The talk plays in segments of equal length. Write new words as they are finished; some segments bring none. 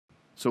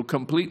So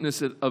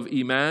completeness of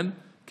Iman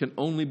can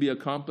only be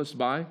accomplished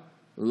by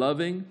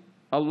loving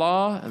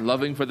Allah and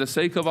loving for the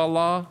sake of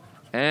Allah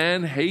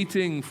and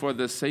hating for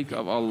the sake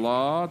of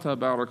Allah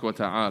tabarak wa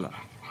ta'ala.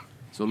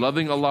 So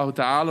loving Allah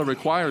ta'ala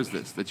requires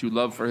this, that you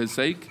love for His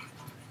sake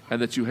and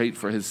that you hate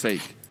for His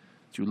sake.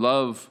 That you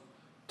love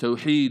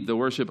Tawheed, the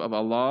worship of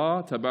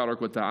Allah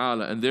tabarak wa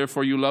ta'ala, and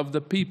therefore you love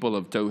the people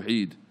of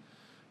Tawheed.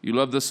 You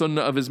love the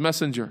sunnah of His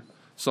messenger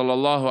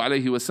sallallahu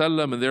alayhi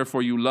wasallam, and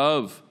therefore you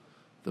love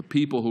the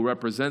people who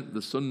represent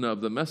the sunnah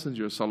of the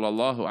messenger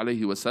sallallahu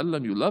alayhi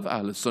wasallam. You love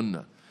Ahl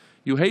Sunnah.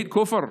 You hate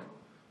kufr.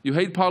 You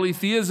hate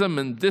polytheism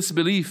and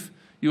disbelief.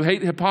 You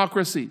hate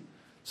hypocrisy.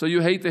 So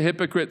you hate the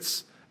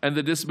hypocrites and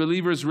the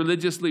disbelievers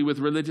religiously with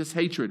religious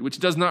hatred, which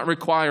does not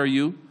require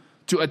you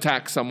to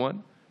attack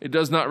someone. It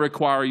does not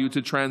require you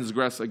to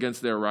transgress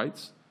against their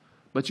rights.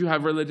 But you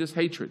have religious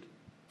hatred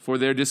for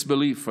their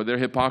disbelief, for their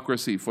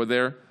hypocrisy, for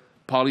their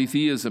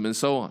polytheism, and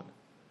so on.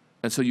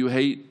 And so you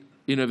hate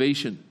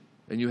innovation,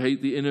 and you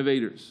hate the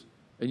innovators,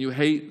 and you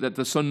hate that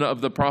the sunnah of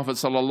the Prophet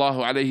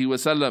sallallahu alaihi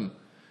wasallam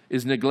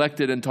is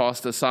neglected and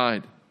tossed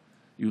aside.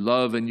 You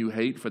love and you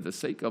hate for the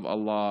sake of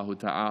Allah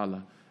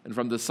ta'ala. And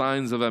from the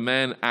signs of a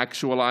man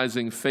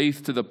actualizing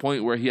faith to the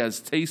point where he has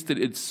tasted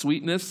its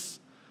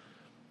sweetness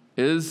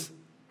is,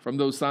 from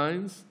those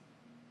signs,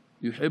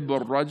 يُحِبُّ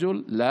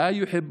الرَّجُلْ لَا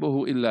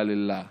يُحِبُّهُ إِلَّا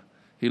لِلَّهِ.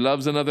 He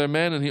loves another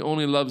man and he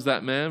only loves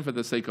that man for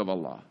the sake of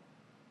Allah.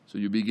 So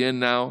you begin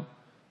now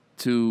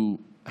to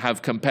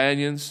have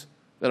companions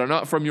that are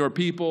not from your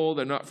people,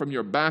 they're not from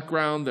your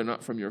background, they're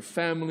not from your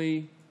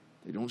family.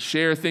 They don't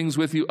share things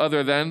with you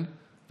other than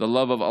the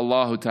love of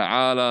Allah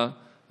ta'ala,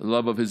 the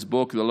love of His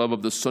book, the love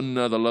of the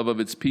sunnah, the love of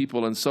its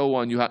people, and so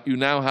on. You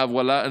now have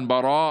wala and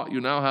bara, you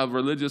now have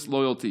religious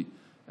loyalty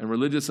and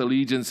religious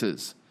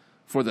allegiances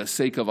for the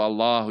sake of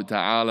Allah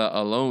ta'ala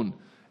alone.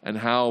 And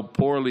how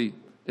poorly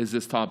is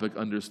this topic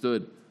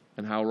understood,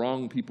 and how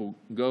wrong people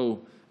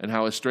go, and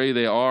how astray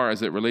they are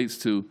as it relates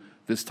to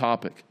this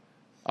topic.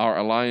 Our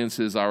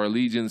alliances, our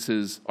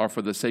allegiances are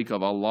for the sake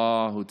of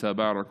Allah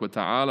tabarak wa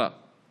ta'ala,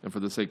 and for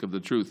the sake of the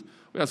truth.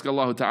 We ask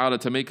Allah ta'ala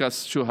to make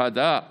us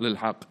shuhada lil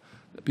haq,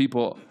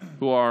 people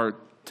who are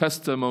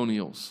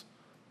testimonials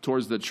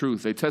towards the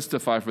truth. They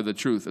testify for the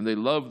truth, and they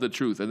love the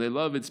truth, and they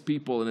love its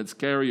people and its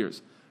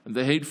carriers, and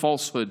they hate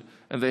falsehood,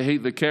 and they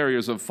hate the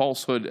carriers of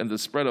falsehood and the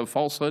spread of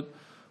falsehood.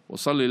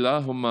 وصلى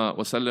اللهم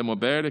وسلم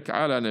وبارك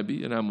على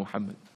نبينا محمد.